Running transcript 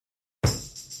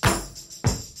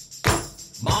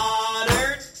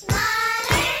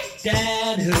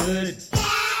Dadhood.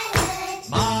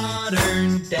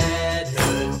 Modern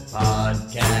Dadhood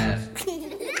Podcast.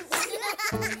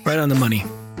 Right on the money.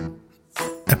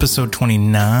 Episode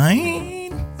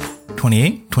 29?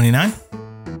 28? 29?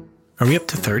 Are we up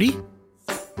to 30?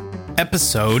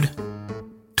 Episode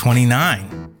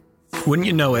 29. Wouldn't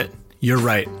you know it? You're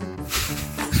right.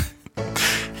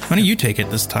 Why don't you take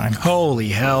it this time? Holy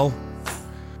hell.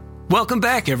 Welcome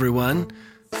back, everyone.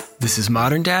 This is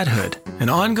Modern Dadhood, an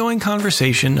ongoing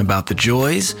conversation about the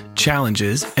joys,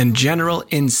 challenges, and general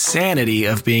insanity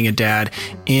of being a dad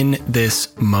in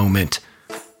this moment.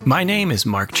 My name is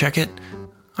Mark Checkett.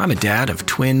 I'm a dad of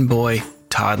twin boy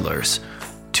toddlers,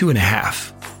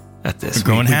 2.5 at this. We're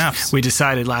going halves. We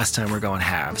decided last time we're going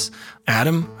halves.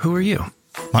 Adam, who are you?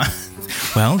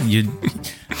 Well,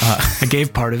 I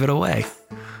gave part of it away.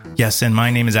 Yes, and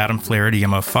my name is Adam Flaherty.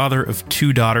 I'm a father of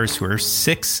 2 daughters who are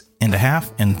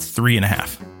 6.5 and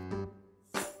 3.5.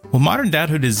 Well, Modern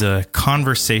Dadhood is a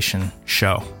conversation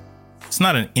show. It's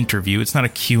not an interview. It's not a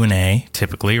Q&A,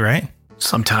 typically, right?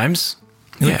 Sometimes.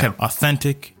 We like to have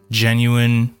authentic,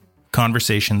 genuine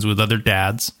conversations with other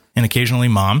dads and occasionally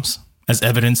moms, as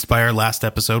evidenced by our last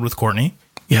episode with Courtney.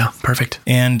 Yeah, perfect.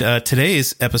 And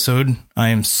today's episode, I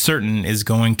am certain, is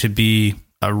going to be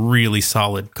a really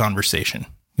solid conversation.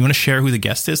 You want to share who the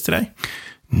guest is today?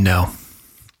 No.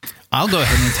 I'll go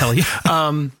ahead and tell you.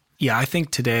 Yeah, I think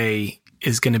today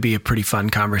is going to be a pretty fun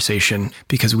conversation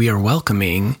because we are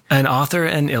welcoming an author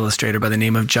and illustrator by the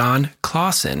name of Jon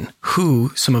Klassen,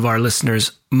 who some of our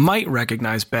listeners might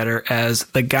recognize better as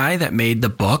the guy that made the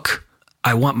book,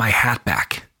 I Want My Hat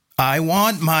Back. I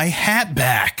Want My Hat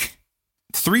Back.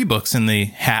 3 books in the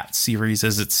Hat series,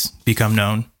 as it's become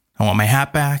known. I Want My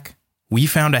Hat Back, We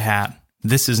Found a Hat,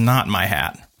 This Is Not My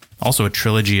Hat. Also a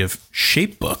trilogy of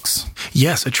shape books.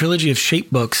 Yes, a trilogy of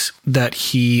shape books that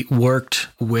he worked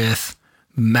with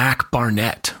Mac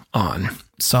Barnett on.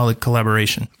 Solid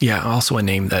collaboration. Yeah, also a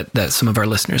name that some of our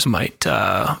listeners might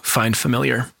find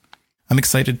familiar. I'm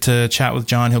excited to chat with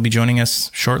Jon. He'll be joining us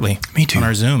shortly. Me too. On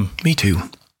our Zoom. Me too.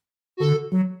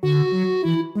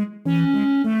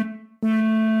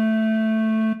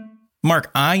 Mark,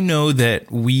 I know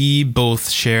that we both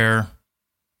share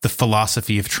the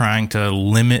philosophy of trying to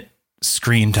limit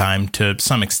screen time to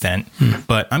some extent,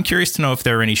 but I'm curious to know if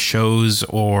there are any shows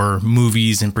or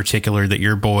movies in particular that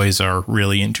your boys are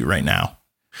really into right now.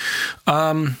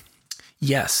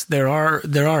 Yes, there are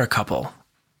a couple.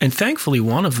 And thankfully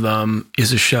one of them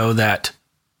is a show that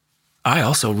I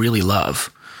also really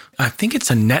love. I think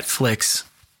it's a Netflix.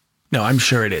 No, I'm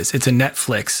sure it is. It's a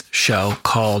Netflix show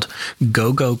called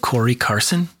Go Corey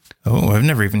Carson. Oh, I've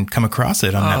never even come across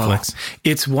it on Netflix.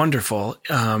 It's wonderful.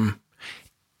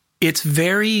 It's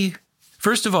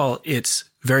first of all, it's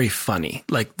very funny.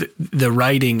 Like the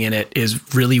writing in it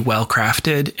is really well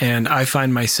crafted, and I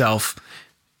find myself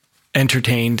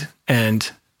entertained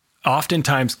and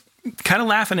oftentimes kind of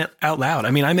laughing out loud.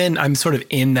 I mean, I'm sort of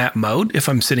in that mode if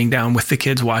I'm sitting down with the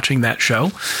kids watching that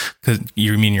show. 'Cause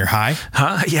you mean you're high?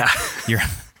 Huh? Yeah.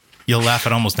 You'll laugh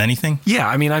at almost anything? Yeah.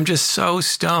 I mean, I'm just so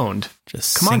stoned.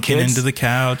 Just come on, sinking kids. into the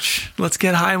couch. Let's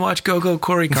get high and watch Go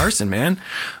Corey Carson, man.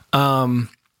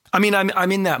 I mean,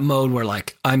 I'm in that mode where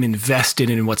like I'm invested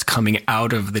in what's coming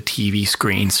out of the TV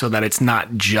screen so that it's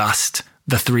not just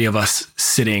the 3 of us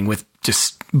sitting with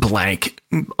just blank,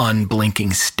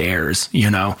 unblinking stares,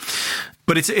 you know.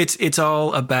 But it's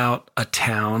all about a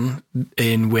town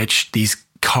in which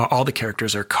all the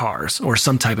characters are cars or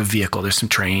some type of vehicle. There's some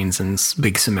trains and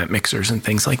big cement mixers and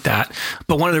things like that.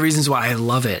 But one of the reasons why I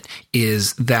love it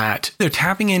is that they're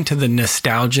tapping into the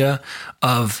nostalgia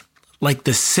of like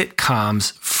the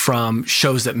sitcoms from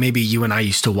shows that maybe you and I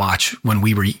used to watch when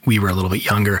we were a little bit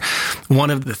younger.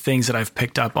 One of the things that I've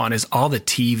picked up on is all the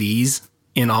TVs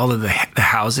in all of the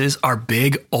houses are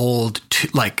big old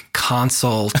like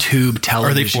console tube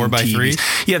television. Are they 4x3?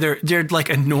 TVs. Yeah, they're like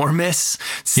enormous,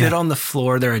 sit on the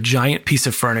floor. They're a giant piece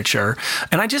of furniture.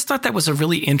 And I just thought that was a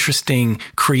really interesting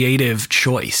creative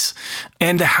choice.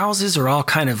 And the houses are all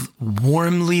kind of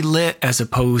warmly lit as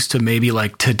opposed to maybe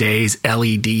like today's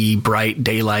LED bright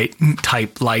daylight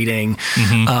type lighting.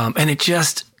 And it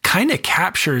just kind of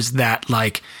captures that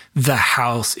like the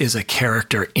house is a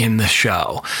character in the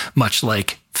show, much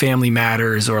like Family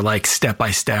Matters or like Step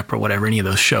by Step or whatever, any of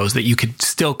those shows that you could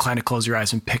still kind of close your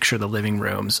eyes and picture the living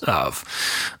rooms of.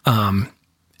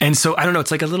 And so I don't know,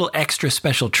 it's like a little extra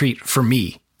special treat for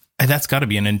me. And that's got to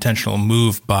be an intentional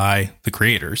move by the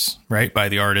creators, right? By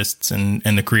the artists and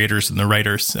the creators and the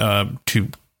writers to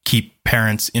keep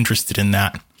parents interested in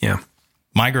that. Yeah.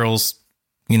 My girls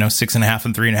 6.5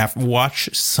 and 3.5, watch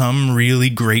some really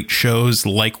great shows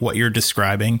like what you're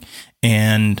describing.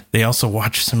 And they also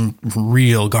watch some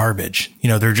real garbage.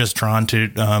 They're just drawn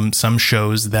to some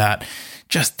shows that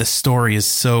just the story is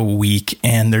so weak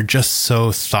and they're just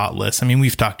so thoughtless. I mean,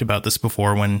 we've talked about this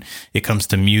before when it comes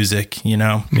to music,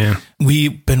 Yeah.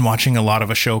 We've been watching a lot of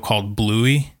a show called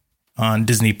Bluey on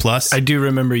Disney Plus. I do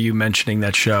remember you mentioning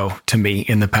that show to me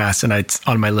in the past, and it's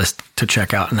on my list to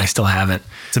check out, and I still haven't.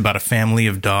 It's about a family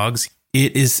of dogs.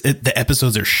 The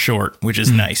episodes are short, which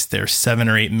is nice. They're 7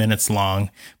 or 8 minutes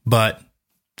long, but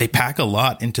they pack a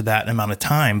lot into that amount of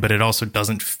time, but it also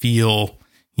doesn't feel,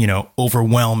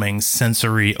 overwhelming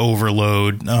sensory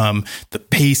overload. The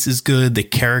pace is good. The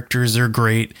characters are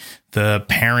great. The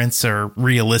parents are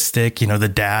realistic. The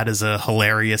dad is a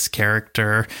hilarious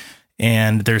character.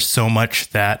 And there's so much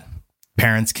that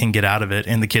parents can get out of it,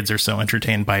 and the kids are so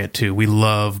entertained by it too. We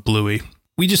love Bluey.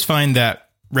 We just find that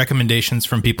recommendations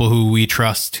from people who we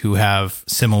trust, who have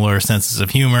similar senses of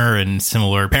humor and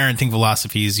similar parenting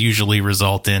philosophies, usually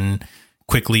result in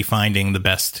quickly finding the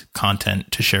best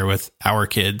content to share with our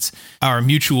kids. Our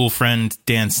mutual friend,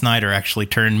 Dan Snyder, actually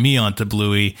turned me on to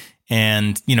Bluey.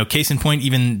 And, case in point,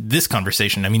 even this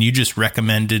conversation, I mean, you just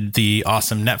recommended the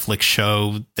awesome Netflix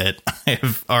show that I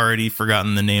have already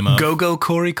forgotten the name of. Go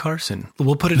Corey Carson.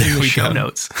 We'll put it in the show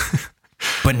notes.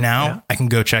 But now I can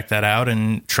go check that out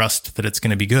and trust that it's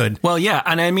going to be good. Well, yeah.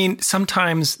 And I mean,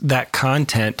 sometimes that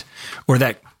content or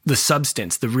the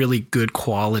substance, the really good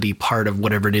quality part of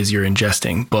whatever it is you're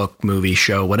ingesting, book, movie,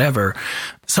 show, whatever,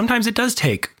 sometimes it does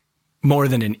take more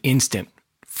than an instant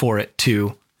for it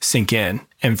to sink in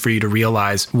and for you to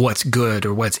realize what's good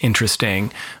or what's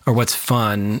interesting or what's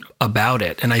fun about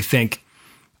it. And I think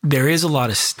there is a lot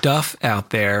of stuff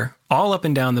out there all up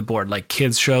and down the board, like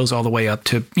kids shows all the way up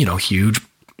to, huge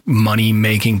money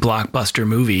making blockbuster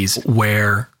movies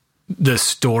where the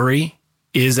story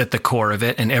is at the core of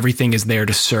it and everything is there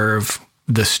to serve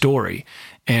the story.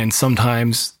 And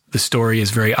sometimes the story is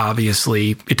very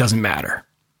obviously, it doesn't matter.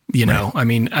 Right. I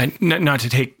mean, not to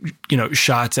take,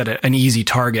 shots at an easy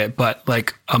target, but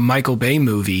like a Michael Bay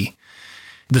movie,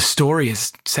 the story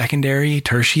is secondary,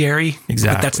 tertiary.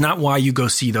 Exactly. But that's not why you go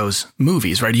see those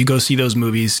movies, right? You go see those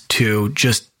movies to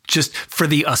just for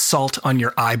the assault on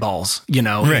your eyeballs,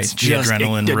 Right. It's just the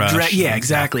adrenaline rush. Yeah,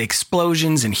 exactly.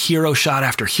 Explosions and hero shot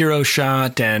after hero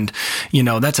shot. And,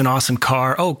 that's an awesome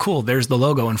car. Oh, cool. There's the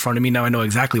logo in front of me. Now I know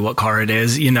exactly what car it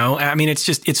is. I mean,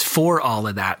 it's for all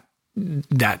of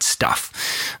that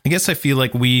stuff. I guess I feel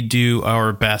like we do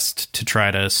our best to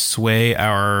try to sway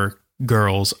our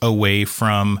girls away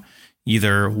from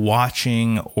either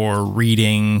watching or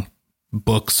reading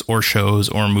books or shows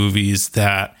or movies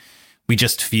that we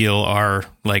just feel are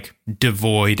like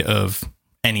devoid of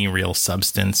any real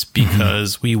substance,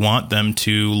 because we want them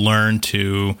to learn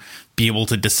to be able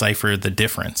to decipher the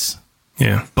difference.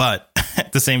 Yeah. But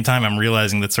at the same time, I'm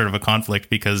realizing that's sort of a conflict,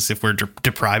 because if we're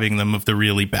depriving them of the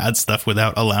really bad stuff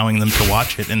without allowing them to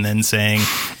watch it and then saying,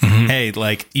 hey,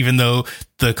 like, even though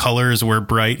the colors were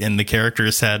bright and the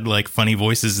characters had like funny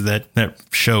voices, that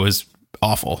show is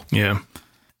awful. Yeah.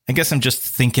 I guess I'm just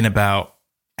thinking about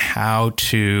how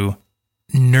to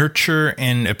nurture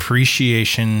an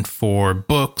appreciation for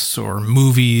books or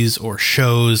movies or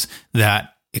shows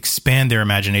that expand their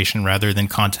imagination rather than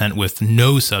content with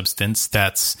no substance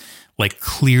that's like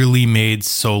clearly made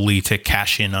solely to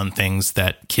cash in on things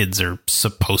that kids are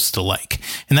supposed to like.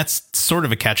 And that's sort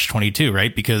of a catch-22,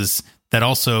 right? Because that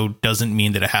also doesn't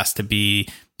mean that it has to be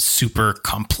super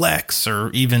complex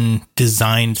or even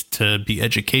designed to be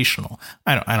educational.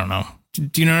 I don't know.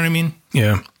 Do you know what I mean?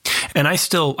 Yeah. And I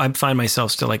find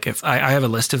myself still like, if I have a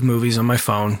list of movies on my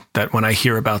phone that when I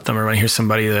hear about them or when I hear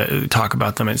somebody talk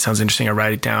about them, it sounds interesting, I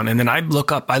write it down. And then I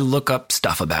look up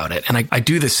stuff about it. And I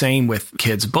do the same with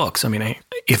kids' books. I mean,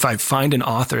 if I find an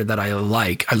author that I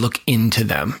like, I look into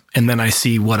them and then I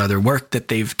see what other work that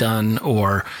they've done,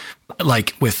 or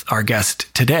like with our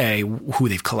guest today, who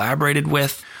they've collaborated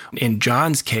with. In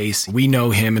John's case, we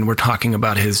know him and we're talking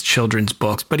about his children's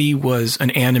books, but he was an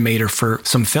animator for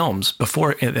some films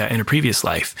before in a previous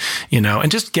life,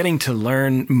 and just getting to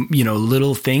learn,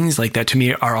 little things like that to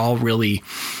me are all really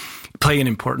play an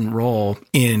important role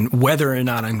in whether or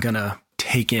not I'm going to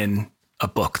take in a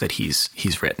book that he's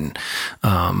written.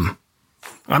 I'm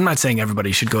not saying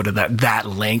everybody should go to that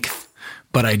length,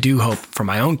 but I do hope for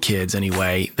my own kids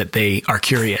anyway, that they are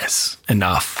curious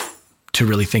enough to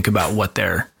really think about what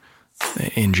they're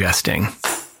ingesting.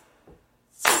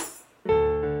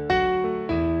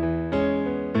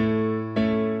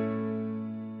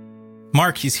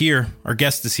 Mark, he's here. Our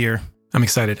guest is here. I'm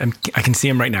excited. I can see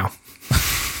him right now.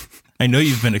 I know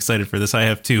you've been excited for this. I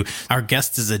have too. Our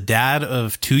guest is a dad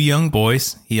of 2 young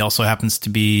boys. He also happens to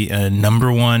be a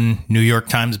 #1 New York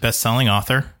Times bestselling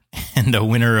author and a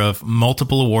winner of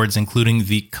multiple awards, including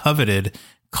the coveted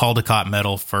Caldecott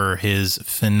Medal for his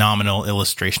phenomenal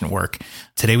illustration work.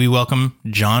 Today, we welcome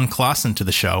Jon Klassen to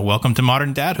the show. Welcome to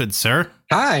Modern Dadhood, sir.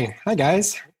 Hi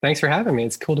guys. Thanks for having me.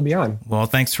 It's cool to be on. Well,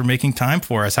 thanks for making time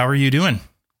for us. How are you doing?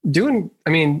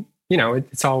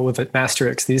 It's all with an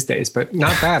asterisk these days, but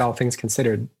not bad, all things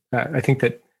considered. I think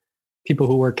that people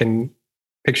who work in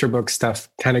picture book stuff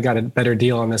kind of got a better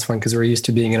deal on this one because we're used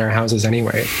to being in our houses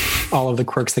anyway. All of the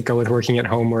quirks that go with working at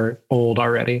home were old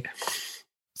already.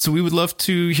 So we would love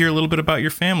to hear a little bit about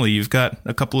your family. You've got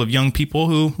a couple of young people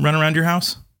who run around your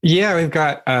house? Yeah, we've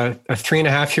got a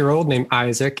 3.5-year-old named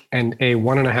Isaac and a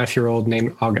 1.5-year-old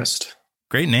named August.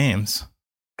 Great names.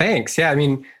 Thanks. Yeah,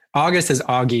 August is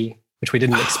Augie, which we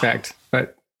didn't expect.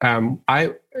 But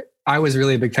I was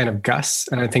really a big fan of Gus,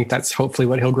 and I think that's hopefully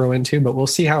what he'll grow into, but we'll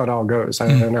see how it all goes. I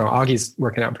don't know. Augie's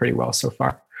working out pretty well so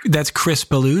far. That's Chris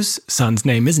Ballou's son's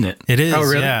name, isn't it? It is. Oh,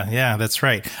 really? Yeah, that's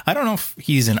right. I don't know if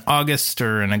he's an August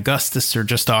or an Augustus or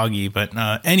just Augie, but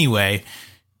anyway,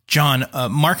 Jon,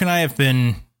 Mark and I have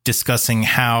been discussing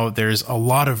how there's a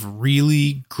lot of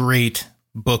really great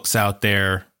books out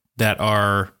there that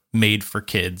are made for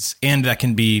kids and that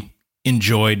can be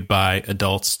enjoyed by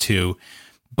adults too.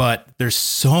 But there's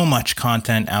so much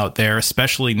content out there,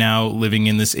 especially now living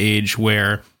in this age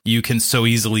where you can so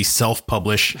easily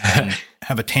self-publish and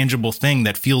have a tangible thing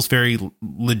that feels very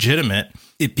legitimate.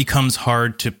 It becomes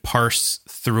hard to parse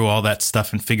through all that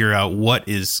stuff and figure out what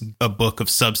is a book of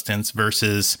substance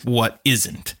versus what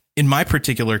isn't. In my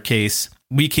particular case,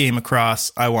 we came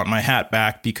across I Want My Hat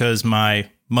Back because my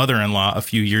mother-in-law a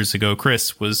few years ago,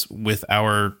 Chris, was with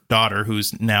our daughter,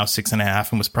 who's now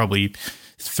 6.5 and was probably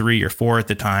 3 or 4 at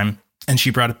the time. And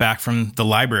she brought it back from the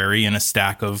library in a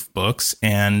stack of books.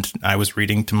 And I was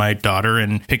reading to my daughter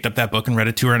and picked up that book and read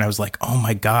it to her. And I was like, oh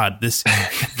my God, this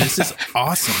is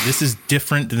awesome. This is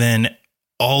different than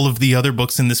all of the other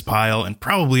books in this pile and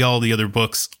probably all the other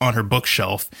books on her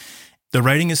bookshelf. The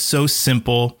writing is so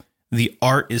simple. The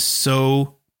art is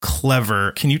so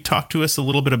clever. Can you talk to us a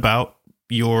little bit about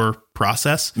your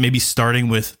process, maybe starting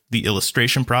with the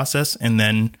illustration process and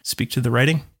then speak to the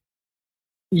writing?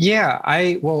 Yeah,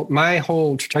 my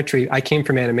whole trajectory, I came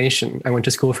from animation. I went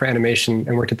to school for animation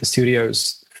and worked at the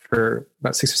studios for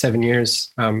about 6 or 7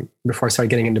 years before I started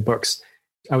getting into books.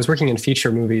 I was working in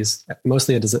feature movies,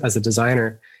 mostly as a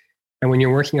designer. And when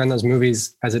you're working on those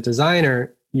movies as a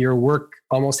designer, your work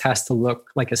almost has to look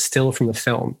like a still from the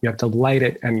film. You have to light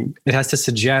it and it has to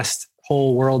suggest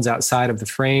whole worlds outside of the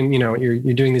frame. You're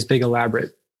doing these big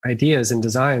elaborate ideas and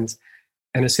designs.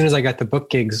 And as soon as I got the book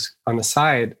gigs on the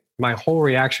side, my whole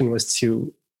reaction was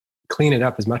to clean it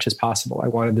up as much as possible. I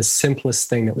wanted the simplest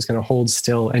thing that was going to hold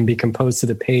still and be composed to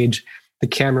the page. The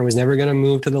camera was never going to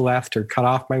move to the left or cut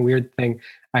off my weird thing.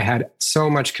 I had so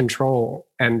much control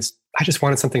and I just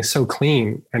wanted something so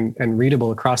clean and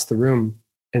readable across the room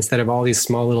instead of all these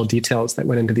small little details that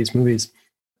went into these movies.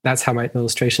 That's how my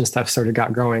illustration stuff sort of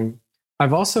got going.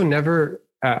 I've also never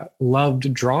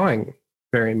loved drawing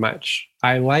very much.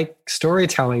 I like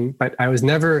storytelling, but I was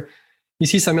never... You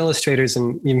see some illustrators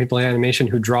and even people in animation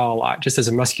who draw a lot just as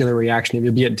a muscular reaction.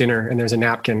 You'll be at dinner and there's a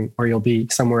napkin, or you'll be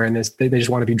somewhere and they just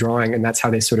want to be drawing, and that's how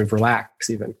they sort of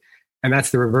relax even. And that's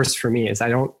the reverse for me, is I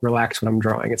don't relax when I'm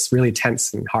drawing. It's really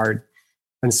tense and hard.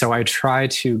 And so I try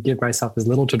to give myself as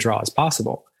little to draw as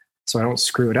possible so I don't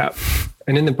screw it up.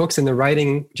 And in the books and the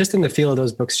writing, just in the feel of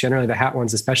those books, generally the hat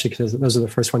ones, especially because those are the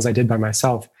first ones I did by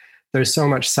myself, there's so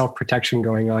much self-protection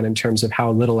going on in terms of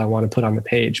how little I want to put on the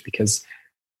page because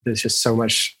there's just so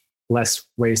much less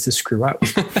ways to screw up.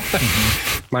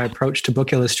 My approach to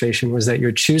book illustration was that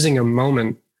you're choosing a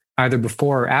moment either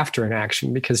before or after an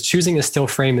action, because choosing a still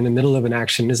frame in the middle of an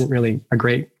action isn't really a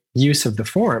great use of the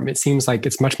form. It seems like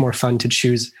it's much more fun to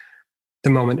choose the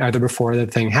moment either before the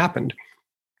thing happened.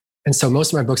 And so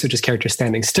most of my books are just characters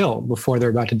standing still before they're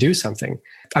about to do something.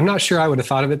 I'm not sure I would have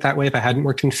thought of it that way if I hadn't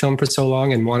worked in film for so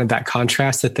long and wanted that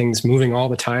contrast of things moving all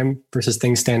the time versus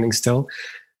things standing still.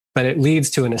 But it leads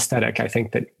to an aesthetic. I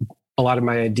think that a lot of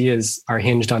my ideas are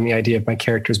hinged on the idea of my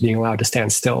characters being allowed to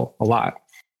stand still a lot.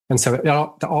 And so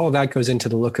all of that goes into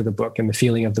the look of the book and the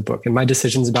feeling of the book. And my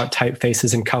decisions about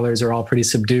typefaces and colors are all pretty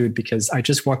subdued because I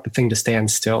just want the thing to stand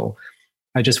still.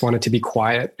 I just want it to be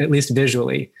quiet, at least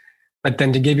visually. But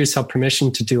then to give yourself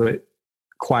permission to do it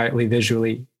quietly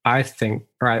visually, I think,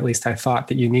 or at least I thought,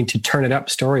 that you need to turn it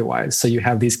up story-wise. So you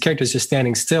have these characters just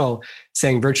standing still,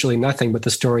 saying virtually nothing, but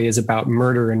the story is about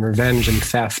murder and revenge and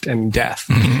theft and death.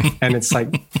 And it's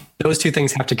like, those two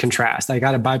things have to contrast. I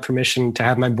got to buy permission to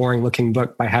have my boring looking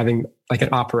book by having like an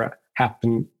opera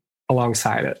happen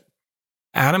alongside it.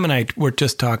 Adam and I were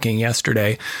just talking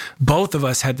yesterday. Both of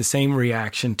us had the same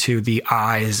reaction to the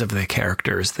eyes of the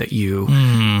characters that you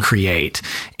create.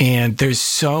 And there's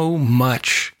so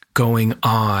much going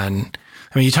on.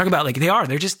 I mean, you talk about like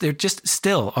they're just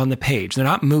still on the page. They're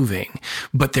not moving,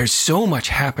 but there's so much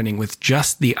happening with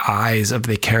just the eyes of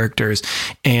the characters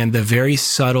and the very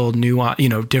subtle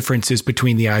differences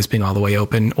between the eyes being all the way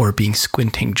open or being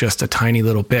squinting just a tiny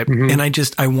little bit. And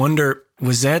I wonder,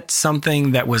 was that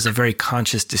something that was a very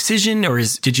conscious decision, or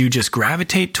did you just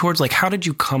gravitate towards, like, how did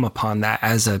you come upon that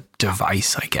as a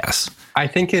device, I guess? I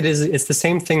think it's the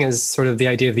same thing as sort of the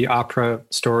idea of the opera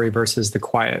story versus the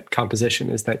quiet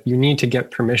composition, is that you need to get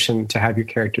permission to have your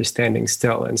characters standing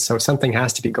still. And so something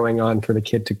has to be going on for the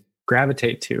kid to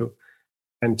gravitate to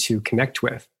and to connect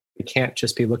with. You can't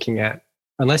just be looking at,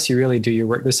 unless you really do your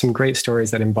work. There's some great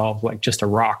stories that involve like just a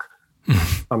rock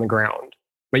on the ground.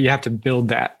 But you have to build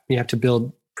that. You have to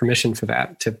build permission for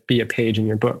that to be a page in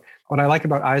your book. What I like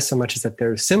about eyes so much is that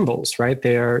they're symbols, right?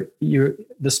 They are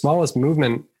the smallest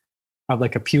movement of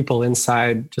like a pupil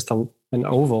inside just an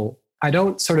oval. I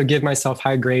don't sort of give myself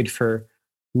high grade for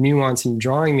nuance in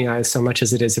drawing the eyes so much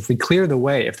as it is if we clear the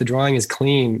way, if the drawing is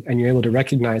clean and you're able to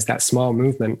recognize that small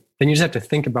movement, then you just have to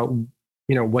think about,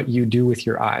 what you do with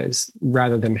your eyes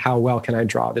rather than how well can I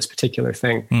draw this particular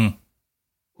thing.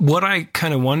 What I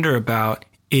kind of wonder about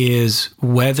is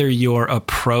whether your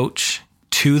approach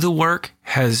to the work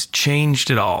has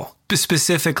changed at all,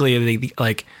 specifically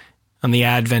like on the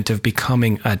advent of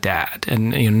becoming a dad.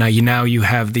 And now you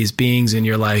have these beings in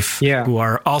your life who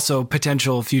are also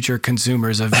potential future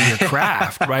consumers of your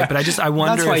craft, right? But I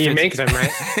wonder that's why you make them,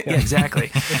 right? Yeah,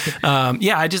 exactly.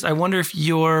 I wonder if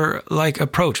your like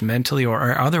approach mentally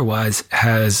or otherwise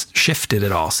has shifted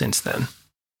at all since then.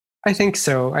 I think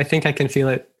so. I think I can feel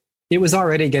it. It was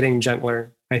already getting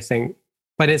gentler, I think,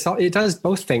 but it does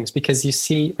both things, because you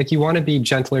see, like, you want to be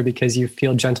gentler because you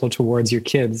feel gentle towards your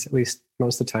kids, at least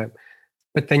most of the time.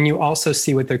 But then you also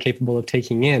see what they're capable of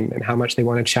taking in and how much they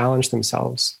want to challenge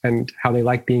themselves and how they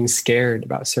like being scared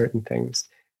about certain things.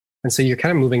 And so you're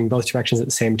kind of moving in both directions at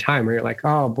the same time, where you're like,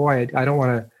 oh boy, I don't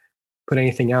want to put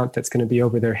anything out that's going to be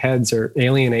over their heads or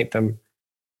alienate them.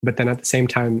 But then at the same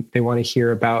time, they want to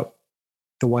hear about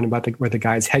the one about where the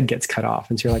guy's head gets cut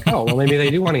off. And so you're like, oh, well, maybe they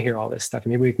do want to hear all this stuff.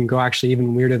 And maybe we can go actually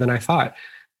even weirder than I thought.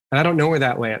 And I don't know where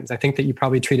that lands. I think that you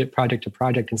probably treat it project to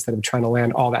project instead of trying to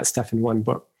land all that stuff in one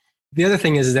book. The other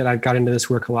thing is that I've got into this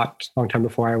work a long time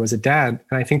before I was a dad.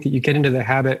 And I think that you get into the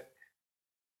habit,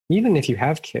 even if you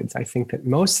have kids, I think that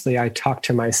mostly I talk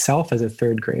to myself as a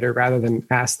third grader rather than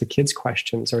ask the kids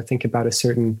questions or think about a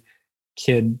certain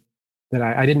kid that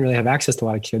I didn't really have access to a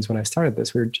lot of kids when I started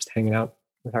this. We were just hanging out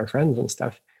with our friends and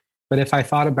stuff. But if I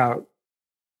thought about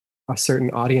a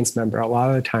certain audience member, a lot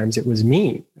of the times it was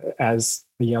me as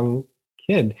a young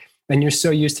kid. And you're so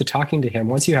used to talking to him.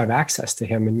 Once you have access to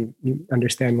him and you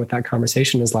understand what that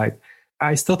conversation is like,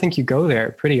 I still think you go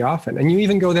there pretty often. And you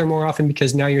even go there more often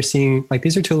because now you're seeing, like,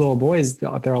 these are two little boys.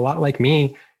 They're a lot like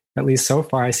me, at least so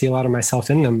far. I see a lot of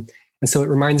myself in them. And so it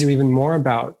reminds you even more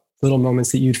about little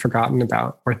moments that you'd forgotten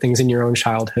about, or things in your own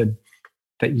childhood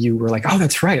that you were like, oh,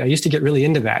 that's right. I used to get really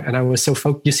into that. And I was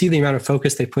so you see the amount of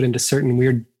focus they put into certain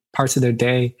weird parts of their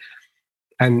day,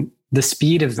 and the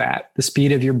speed of that, the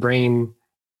speed of your brain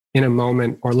in a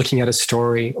moment, or looking at a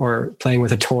story or playing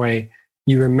with a toy,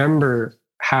 you remember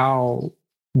how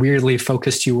weirdly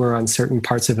focused you were on certain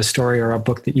parts of a story or a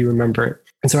book that you remember.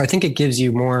 And so I think it gives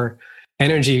you more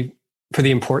energy for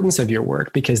the importance of your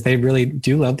work, because they really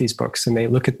do love these books, and they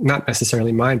look at, not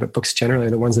necessarily mine, but books generally,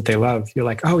 the ones that they love. You're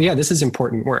like, oh yeah, this is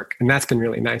important work. And that's been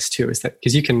really nice too, is that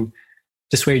because you can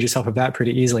dissuade yourself of that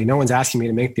pretty easily. No one's asking me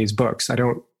to make these books.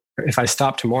 If I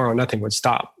stopped tomorrow, nothing would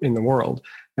stop in the world.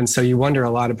 And so you wonder a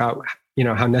lot about,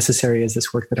 how necessary is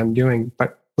this work that I'm doing?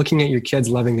 But looking at your kids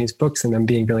loving these books and them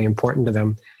being really important to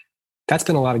them, that's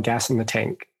been a lot of gas in the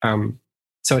tank.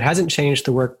 So it hasn't changed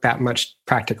the work that much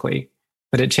practically,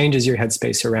 but it changes your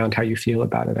headspace around how you feel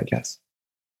about it, I guess.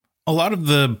 A lot of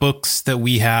the books that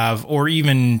we have, or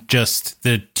even just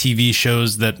the TV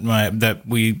shows that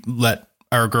we let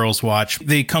our girls watch,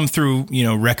 they come through,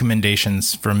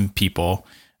 recommendations from people.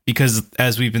 Because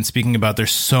as we've been speaking about,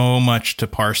 there's so much to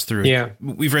parse through. Yeah.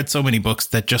 We've read so many books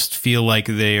that just feel like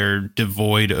they are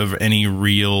devoid of any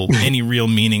real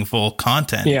meaningful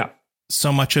content. Yeah.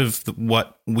 So much of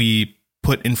what we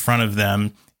put in front of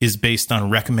them is based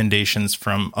on recommendations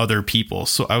from other people.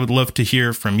 So I would love to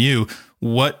hear from you.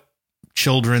 What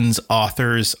children's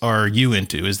authors are you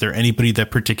into? Is there anybody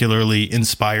that particularly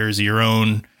inspires your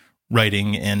own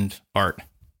writing and art?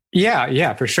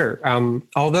 Yeah, for sure.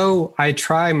 Although I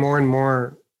try more and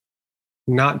more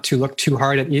not to look too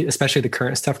hard at, especially the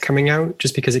current stuff coming out,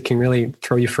 just because it can really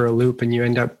throw you for a loop and you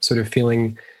end up sort of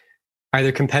feeling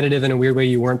either competitive in a weird way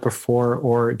you weren't before,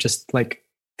 or just like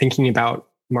thinking about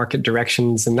market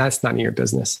directions, and that's none of your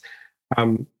business.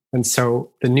 And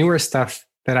so the newer stuff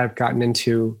that I've gotten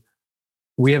into,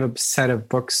 we have a set of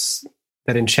books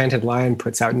that Enchanted Lion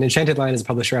puts out. And Enchanted Lion is a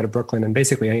publisher out of Brooklyn, and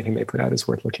basically anything they put out is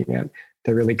worth looking at.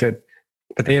 They're really good.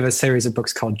 But they have a series of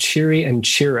books called Chiri and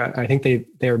Chira. I think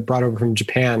they were brought over from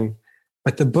Japan.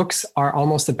 But the books are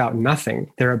almost about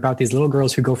nothing. They're about these little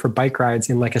girls who go for bike rides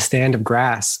in like a stand of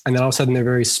grass. And then all of a sudden they're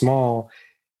very small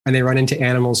and they run into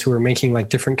animals who are making like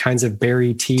different kinds of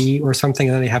berry tea or something.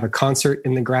 And then they have a concert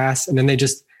in the grass. And then they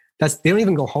don't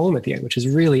even go home at the end, which is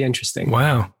really interesting.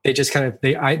 Wow. They just kind of,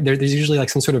 there's usually like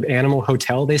some sort of animal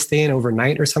hotel they stay in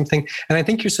overnight or something. And I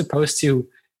think you're supposed to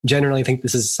generally think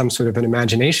this is some sort of an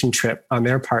imagination trip on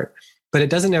their part, but it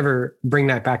doesn't ever bring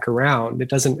that back around. It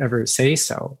doesn't ever say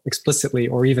so explicitly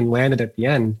or even land it at the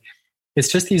end. It's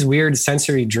just these weird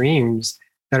sensory dreams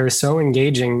that are so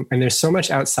engaging. And there's so much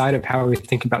outside of how we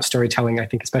think about storytelling, I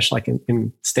think, especially like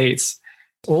in States.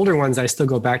 Older ones I still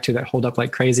go back to that hold up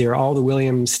like crazy are all the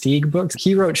William Steig books.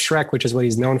 He wrote Shrek, which is what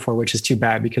he's known for, which is too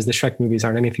bad because the Shrek movies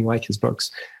aren't anything like his books.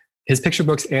 His picture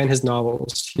books and his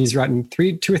novels. He's written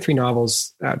two or three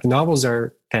novels. The novels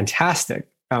are fantastic,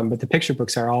 but the picture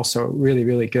books are also really,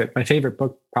 really good. My favorite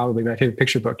book, probably my favorite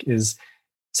picture book, is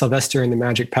Sylvester and the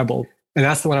Magic Pebble. And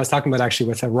that's the one I was talking about actually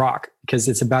with a rock, because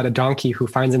it's about a donkey who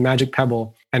finds a magic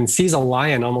pebble and sees a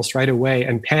lion almost right away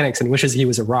and panics and wishes he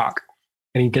was a rock.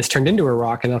 And he gets turned into a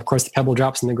rock. And of course, the pebble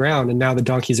drops in the ground. And now the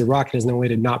donkey's a rock and there's no way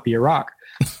to not be a rock.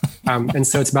 And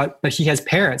so it's about, but he has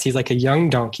parents. He's like a young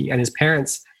donkey and his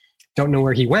parents don't know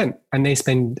where he went. And they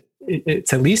spend,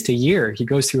 it's at least a year. He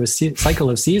goes through a cycle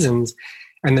of seasons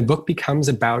and the book becomes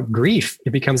about grief.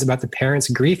 It becomes about the parents'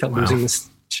 grief at losing this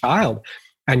child.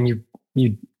 And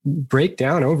you break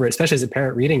down over it, especially as a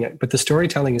parent reading it. But the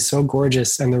storytelling is so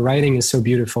gorgeous and the writing is so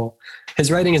beautiful. His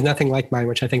writing is nothing like mine,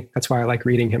 which I think that's why I like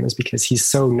reading him, is because he's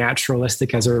so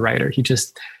naturalistic as a writer.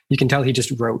 You can tell he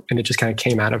just wrote and it just kind of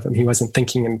came out of him. He wasn't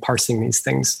thinking and parsing these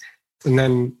things. And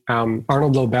then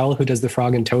Arnold Lobel, who does the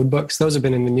Frog and Toad books, those have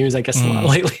been in the news, I guess, a lot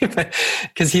lately,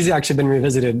 because he's actually been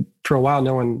revisited for a while.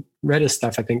 No one read his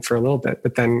stuff, I think, for a little bit,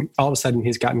 but then all of a sudden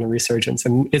he's gotten a resurgence,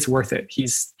 and it's worth it.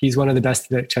 He's one of the best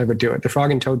to ever do it. The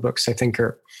Frog and Toad books, I think,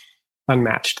 are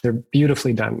unmatched. They're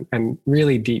beautifully done and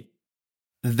really deep.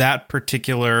 That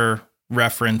particular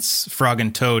reference, Frog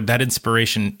and Toad, that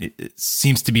inspiration it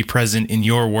seems to be present in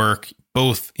your work,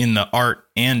 both in the art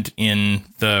and in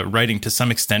the writing to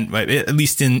some extent, at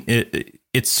least in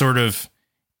it's sort of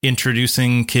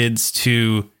introducing kids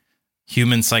to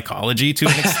human psychology to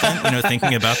an extent,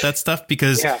 thinking about that stuff,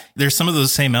 because there's some of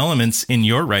those same elements in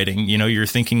your writing. You're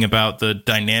thinking about the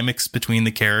dynamics between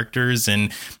the characters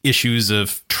and issues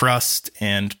of trust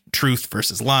and truth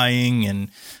versus lying and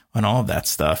all of that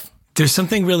stuff. There's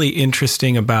something really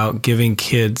interesting about giving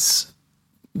kids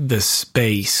the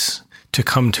space to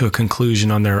come to a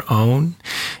conclusion on their own,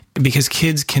 because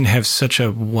kids can have such a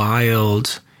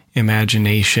wild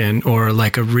imagination or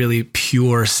like a really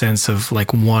pure sense of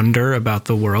like wonder about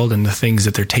the world and the things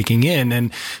that they're taking in.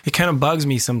 And it kind of bugs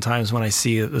me sometimes when I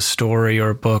see a story or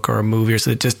a book or a movie or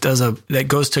so that just that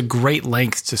goes to great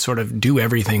lengths to sort of do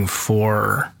everything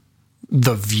for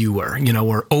the viewer,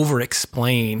 or over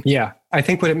explain. Yeah. I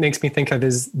think what it makes me think of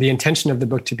is the intention of the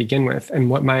book to begin with and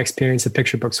what my experience of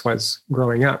picture books was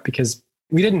growing up, because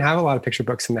we didn't have a lot of picture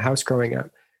books in the house growing up.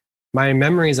 My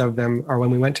memories of them are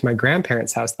when we went to my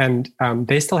grandparents' house, and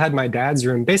they still had my dad's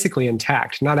room basically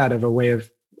intact, not out of a way of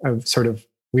sort of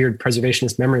weird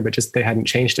preservationist memory, but just they hadn't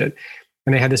changed it.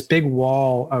 And they had this big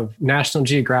wall of National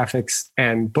Geographics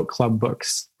and book club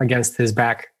books against his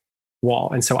back wall.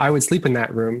 And so I would sleep in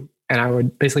that room. And I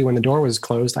would basically, when the door was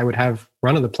closed, I would have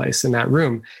run of the place in that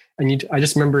room. And I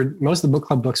just remembered most of the book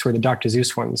club books were the Dr.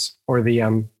 Seuss ones, or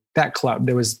the that club.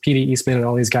 There was P.D. Eastman and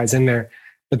all these guys in there,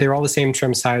 but they were all the same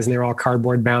trim size and they were all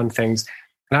cardboard bound things.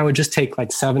 And I would just take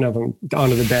like 7 of them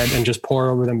onto the bed and just pour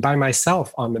over them by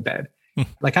myself on the bed.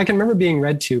 Like I can remember being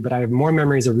read to, but I have more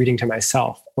memories of reading to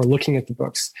myself or looking at the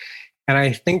books. And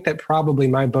I think that probably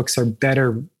my books are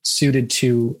better suited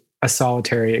to a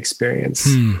solitary experience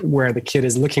where the kid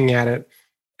is looking at it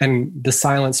and the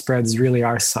silent spreads really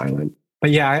are silent. But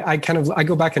yeah, I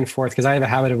go back and forth because I have a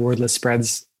habit of wordless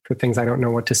spreads for things I don't know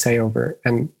what to say over.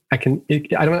 And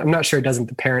I'm not sure it doesn't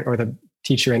the parent or the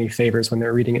teacher any favors when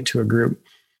they're reading it to a group.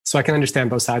 So I can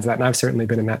understand both sides of that. And I've certainly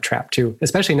been in that trap too,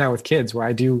 especially now with kids where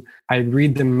I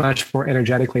read them much more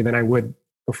energetically than I would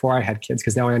before I had kids,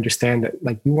 because now I understand that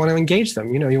like you want to engage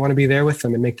them, you want to be there with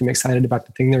them and make them excited about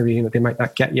the thing they're reading that they might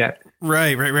not get yet.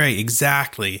 Right.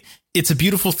 Exactly. It's a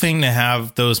beautiful thing to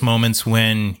have those moments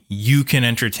when you can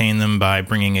entertain them by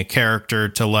bringing a character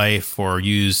to life or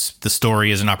use the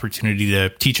story as an opportunity to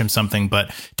teach them something.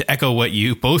 But to echo what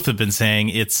you both have been saying,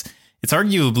 it's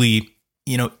arguably,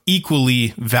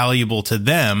 equally valuable to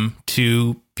them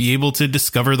to be able to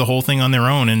discover the whole thing on their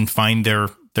own and find their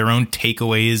own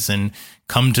takeaways and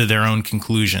come to their own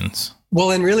conclusions.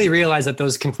 Well, and really realize that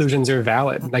those conclusions are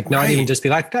valid. Like not even just be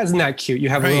like, isn't that cute? You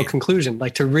have a little conclusion.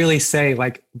 Like to really say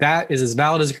like, that is as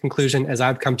valid as a conclusion as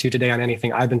I've come to today on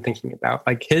anything I've been thinking about.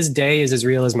 Like his day is as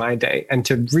real as my day. And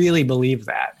to really believe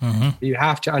that, you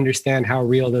have to understand how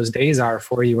real those days are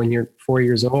for you when you're 4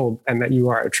 years old and that you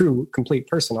are a true, complete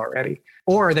person already.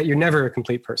 Or that you're never a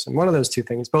complete person. One of those two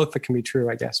things, both that can be true,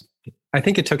 I guess. I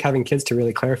think it took having kids to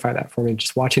really clarify that for me,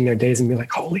 just watching their days and be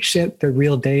like, holy shit, they're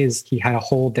real days. He had a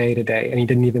whole day today and he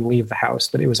didn't even leave the house,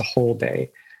 but it was a whole day.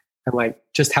 And like,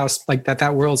 just how like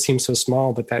that world seems so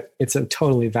small, but that it's a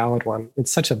totally valid one.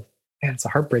 It's it's a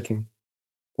heartbreaking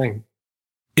thing.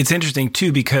 It's interesting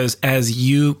too, because as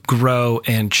you grow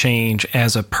and change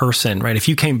as a person, right? If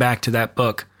you came back to that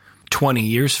book 20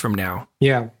 years from now,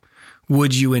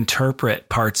 would you interpret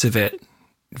parts of it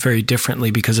very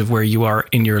differently because of where you are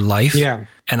in your life? Yeah.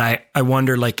 And I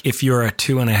wonder, like, if you're a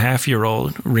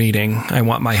 2.5-year-old reading, I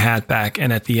want my hat back.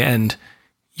 And at the end,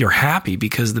 you're happy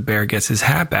because the bear gets his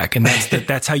hat back. And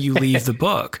that's how you leave the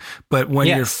book. But when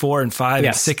you're 4 and 5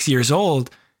 and 6 years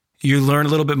old, you learn a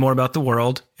little bit more about the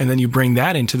world. And then you bring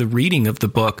that into the reading of the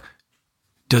book.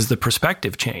 Does the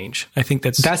perspective change? I think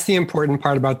that's the important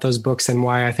part about those books, and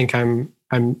why I think I'm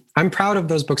proud of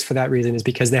those books for that reason, is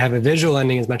because they have a visual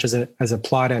ending as much as a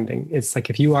plot ending. It's like,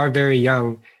 if you are very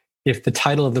young, if the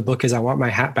title of the book is I Want My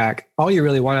Hat Back, all you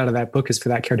really want out of that book is for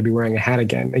that character to be wearing a hat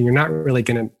again. And you're not really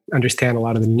going to understand a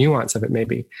lot of the nuance of it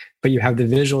maybe, but you have the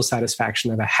visual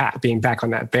satisfaction of a hat being back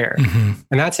on that bear.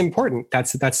 And that's important.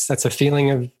 That's a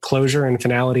feeling of closure and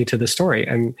finality to the story.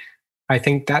 And I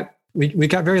think that we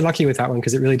got very lucky with that one,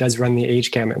 because it really does run the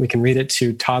age gamut. We can read it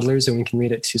to toddlers, and we can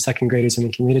read it to second graders, and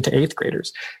we can read it to 8th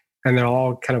graders. And they're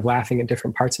all kind of laughing at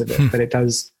different parts of it. But it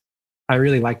does, I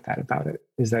really like that about it,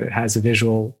 is that it has a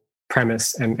visual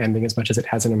premise and ending as much as it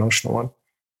has an emotional one.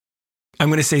 I'm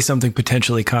going to say something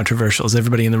potentially controversial. Is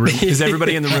everybody in the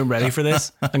room ready for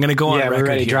this? I'm going to go on record. We're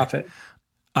ready. Here. Drop it.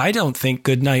 I don't think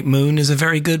Goodnight Moon is a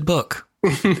very good book.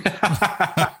 All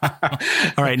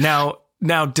right.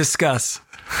 Now discuss.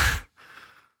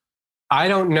 I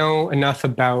don't know enough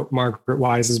about Margaret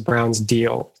Wise Brown's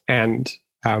Deal and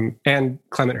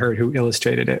Clement Hurd, who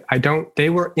illustrated it. They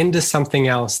were into something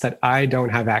else that I don't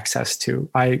have access to.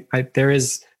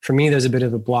 For me, there's a bit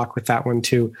of a block with that one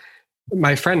too.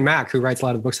 My friend Mac, who writes a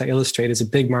lot of books I illustrate, is a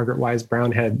big Margaret Wise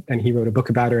Brown head, and he wrote a book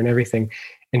about her and everything.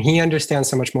 And he understands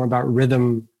so much more about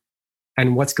rhythm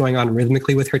and what's going on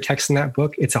rhythmically with her text in that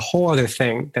book. It's a whole other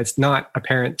thing that's not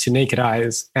apparent to naked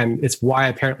eyes. And it's why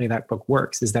apparently that book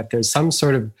works, is that there's some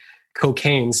sort of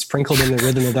cocaine sprinkled in the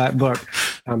rhythm of that book.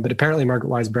 But apparently Margaret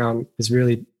Wise Brown is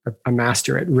really a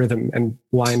master at rhythm and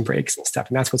line breaks and stuff.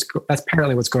 And that's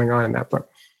apparently what's going on in that book.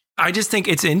 I just think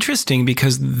it's interesting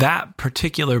because that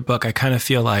particular book, I kind of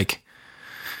feel like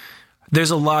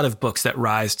there's a lot of books that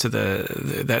rise to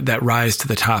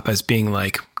the top as being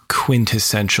like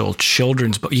quintessential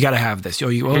children's book. You got to have this.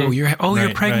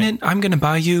 You're pregnant. Right. I'm going to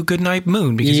buy you Goodnight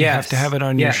Moon because you have to have it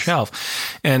on your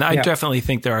shelf. And I definitely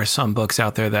think there are some books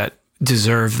out there that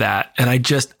deserve that. And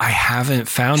I haven't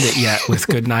found it yet with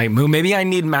Goodnight Moon. Maybe I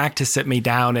need Mac to sit me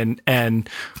down and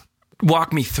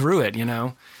walk me through it,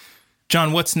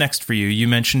 John, what's next for you? You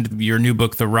mentioned your new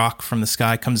book, The Rock from the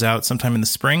Sky, comes out sometime in the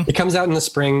spring. It comes out in the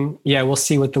spring. Yeah, we'll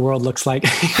see what the world looks like.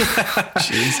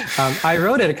 Jeez. I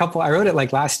wrote it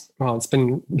like it's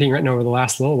been being written over the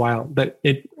last little while, but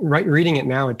reading it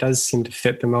now, it does seem to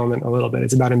fit the moment a little bit.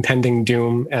 It's about impending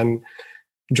doom and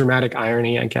dramatic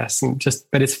irony, I guess.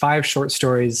 But it's 5 short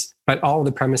stories, but all of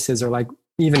the premises are like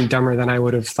even dumber than I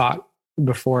would have thought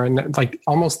before, and like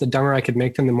almost the dumber I could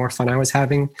make them, the more fun I was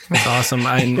having. That's awesome.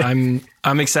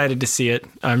 I'm excited to see it.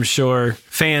 I'm sure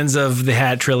fans of the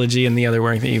Hat trilogy and the other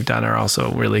work that you've done are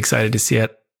also really excited to see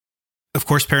it. Of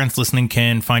course, parents listening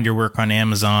can find your work on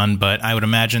Amazon, but I would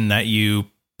imagine that you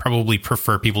probably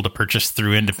prefer people to purchase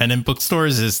through independent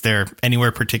bookstores. Is there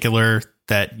anywhere particular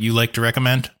that you like to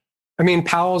recommend? I mean,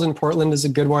 Powell's in Portland is a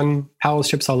good one. Powell's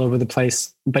ships all over the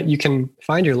place, but you can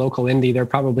find your local indie. They're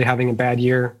probably having a bad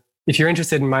year. If you're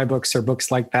interested in my books or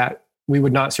books like that, we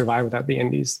would not survive without the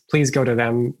indies. Please go to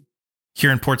them. Here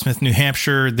in Portsmouth, New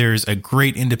Hampshire, there's a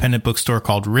great independent bookstore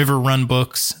called River Run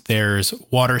Books. There's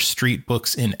Water Street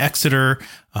Books in Exeter.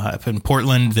 Up in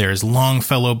Portland, there's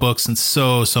Longfellow Books, and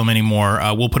so many more.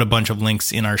 We'll put a bunch of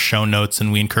links in our show notes,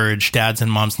 and we encourage dads and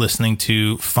moms listening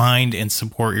to find and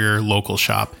support your local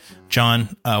shop.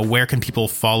 John, where can people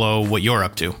follow what you're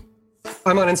up to?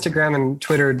 I'm on Instagram and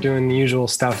Twitter doing the usual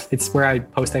stuff. It's where I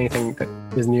post anything that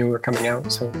is new or coming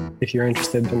out. So if you're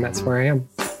interested, then that's where I am.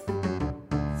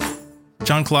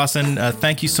 John Clausen,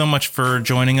 thank you so much for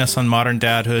joining us on Modern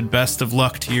Dadhood. Best of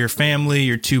luck to your family,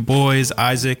 your two boys,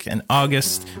 Isaac and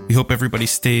August. We hope everybody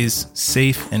stays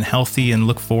safe and healthy and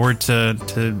look forward to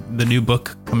the new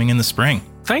book coming in the spring.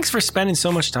 Thanks for spending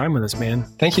so much time with us, man.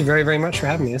 Thank you very, very much for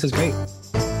having me. This is great.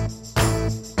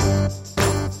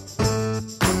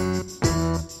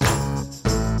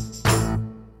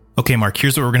 Okay, Mark,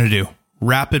 here's what we're going to do.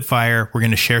 Rapid fire. We're going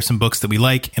to share some books that we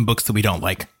like and books that we don't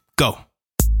like. Go.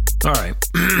 All right.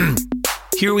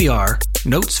 Here we are.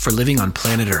 Notes for Living on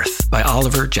Planet Earth by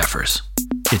Oliver Jeffers.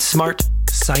 It's smart,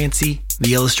 science-y.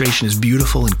 The illustration is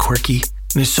beautiful and quirky. And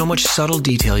there's so much subtle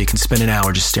detail you can spend an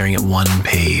hour just staring at one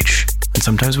page. And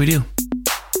sometimes we do.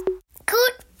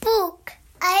 Good book.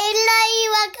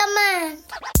 I recommend.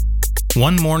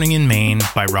 One Morning in Maine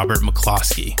by Robert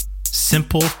McCloskey.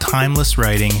 Simple, timeless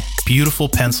writing, beautiful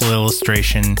pencil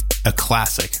illustration, a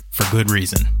classic for good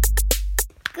reason.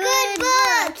 Good book.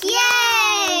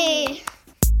 Yay!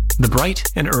 The Bright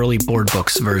and Early Board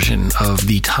Books version of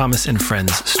the Thomas and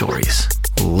Friends stories.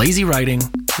 Lazy writing,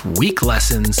 weak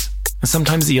lessons, and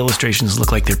sometimes the illustrations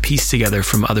look like they're pieced together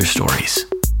from other stories.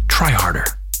 Try harder.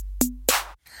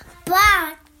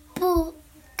 Bad book.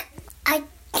 I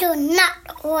do not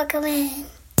recommend.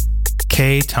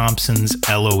 Kay Thompson's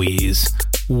Eloise.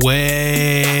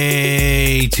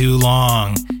 Way too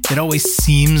long. It always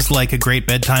seems like a great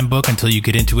bedtime book until you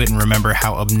get into it and remember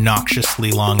how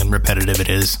obnoxiously long and repetitive it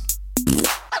is.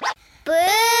 Boo!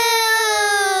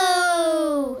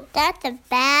 That's a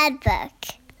bad book.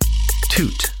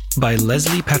 Toot by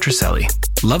Leslie Patricelli.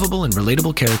 Lovable and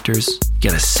relatable characters,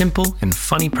 yet a simple and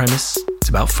funny premise. It's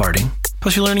about farting.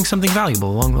 Plus you're learning something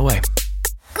valuable along the way.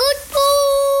 Good book!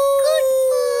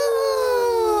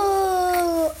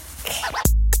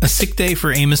 A Sick Day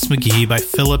for Amos McGee by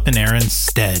Philip and Aaron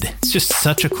Stead. It's just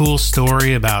such a cool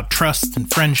story about trust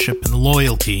and friendship and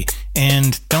loyalty.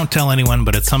 And don't tell anyone,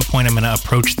 but at some point I'm going to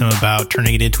approach them about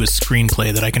turning it into a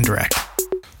screenplay that I can direct.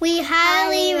 We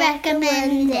highly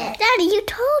recommend it. Daddy, you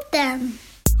told them.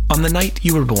 On the Night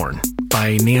You Were Born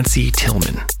by Nancy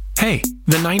Tillman. Hey,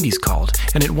 the 90s called,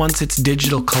 and it wants its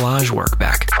digital collage work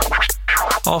back.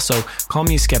 Also, call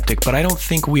me a skeptic, but I don't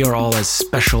think we are all as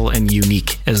special and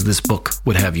unique as this book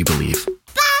would have you believe.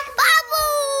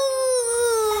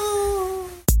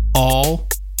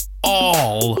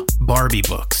 All Barbie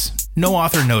books. No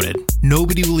author noted.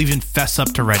 Nobody will even fess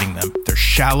up to writing them. They're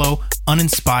shallow,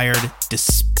 uninspired,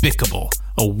 despicable.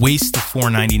 A waste of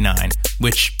 $4.99,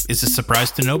 which is a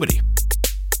surprise to nobody.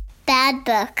 Bad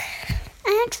book.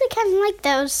 I actually kind of like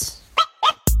those.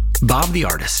 Bob the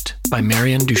Artist by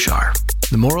Marianne Duchar.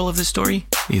 The moral of the story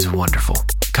is wonderful.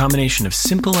 A combination of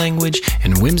simple language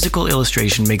and whimsical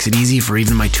illustration makes it easy for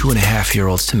even my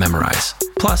 2.5-year-olds to memorize.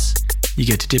 Plus, you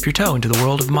get to dip your toe into the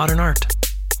world of modern art.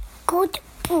 Good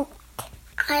book.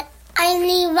 I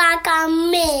highly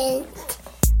recommend.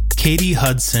 Katie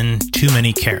Hudson, Too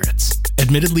Many Carrots.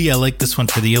 Admittedly, I like this one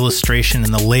for the illustration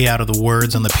and the layout of the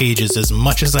words on the pages as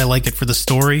much as I like it for the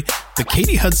story, but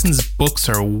Katie Hudson's books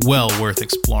are well worth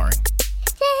exploring.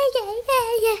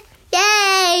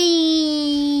 Yay!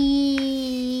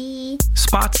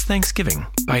 Spot's Thanksgiving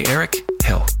by Eric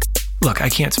Hill. Look, I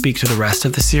can't speak to the rest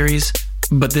of the series,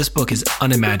 but this book is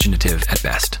unimaginative at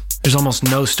best. There's almost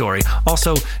no story.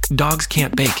 Also, dogs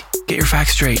can't bake. Get your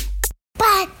facts straight.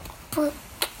 Bad book.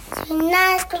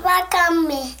 Not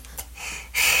recommend.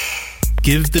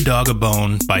 Give the Dog a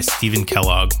Bone by Stephen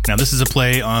Kellogg. Now, this is a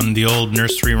play on the old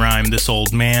nursery rhyme, This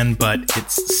Old Man, but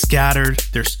it's scattered.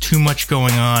 There's too much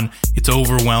going on. It's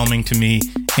overwhelming to me,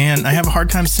 and I have a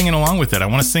hard time singing along with it. I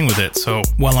want to sing with it. So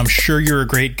while I'm sure you're a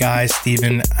great guy,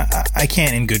 Stephen, I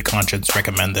can't in good conscience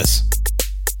recommend this.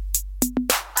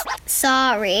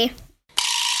 Sorry.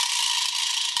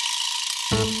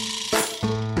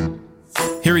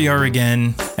 Here we are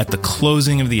again at the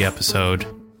closing of the episode.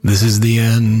 This is the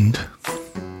end.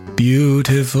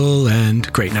 Beautiful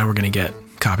end. Great, now we're going to get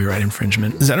copyright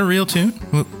infringement. Is that a real tune?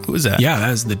 Who was that? Yeah, that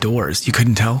was The Doors. You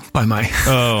couldn't tell by my...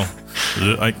 Oh,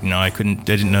 I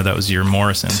didn't know that was your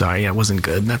Morrison. Sorry, it wasn't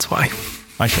good. That's why.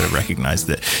 I should have recognized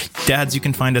it. Dads, you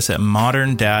can find us at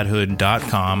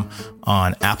moderndadhood.com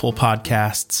on Apple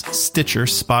Podcasts, Stitcher,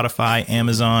 Spotify,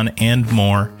 Amazon, and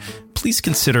more. please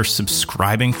consider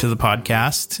subscribing to the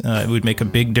podcast. It would make a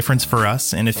big difference for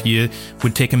us. And if you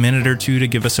would take a minute or two to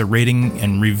give us a rating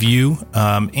and review,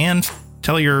 and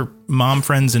tell your mom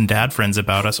friends and dad friends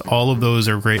about us, all of those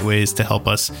are great ways to help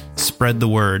us spread the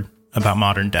word about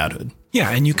modern dadhood.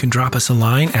 Yeah, and you can drop us a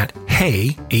line at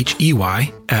hey,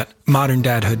 H-E-Y, at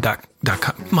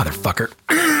moderndadhood.com. Motherfucker.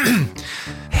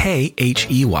 Hey,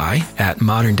 H-E-Y, at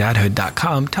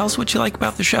moderndadhood.com. Tell us what you like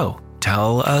about the show.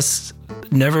 Tell us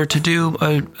never to do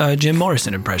a Jim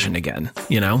Morrison impression again,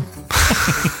 you know?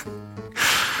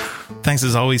 Thanks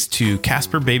as always to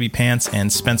Casper Baby Pants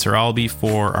and Spencer Albee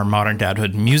for our Modern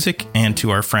Dadhood music, and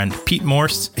to our friend Pete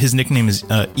Morse. His nickname is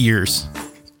Ears.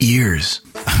 Ears.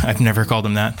 I've never called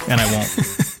him that, and I won't.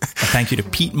 Thank you to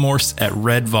Pete Morse at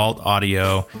Red Vault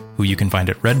Audio, who you can find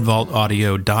at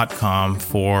redvaultaudio.com,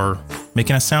 for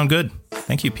making us sound good.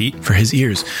 Thank you, Pete. For his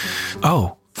ears.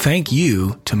 Oh, thank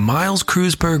you to Miles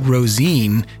Krusberg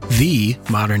Rosine, the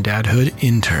Modern Dadhood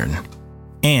intern.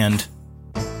 And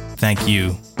thank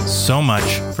you so much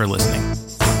for listening.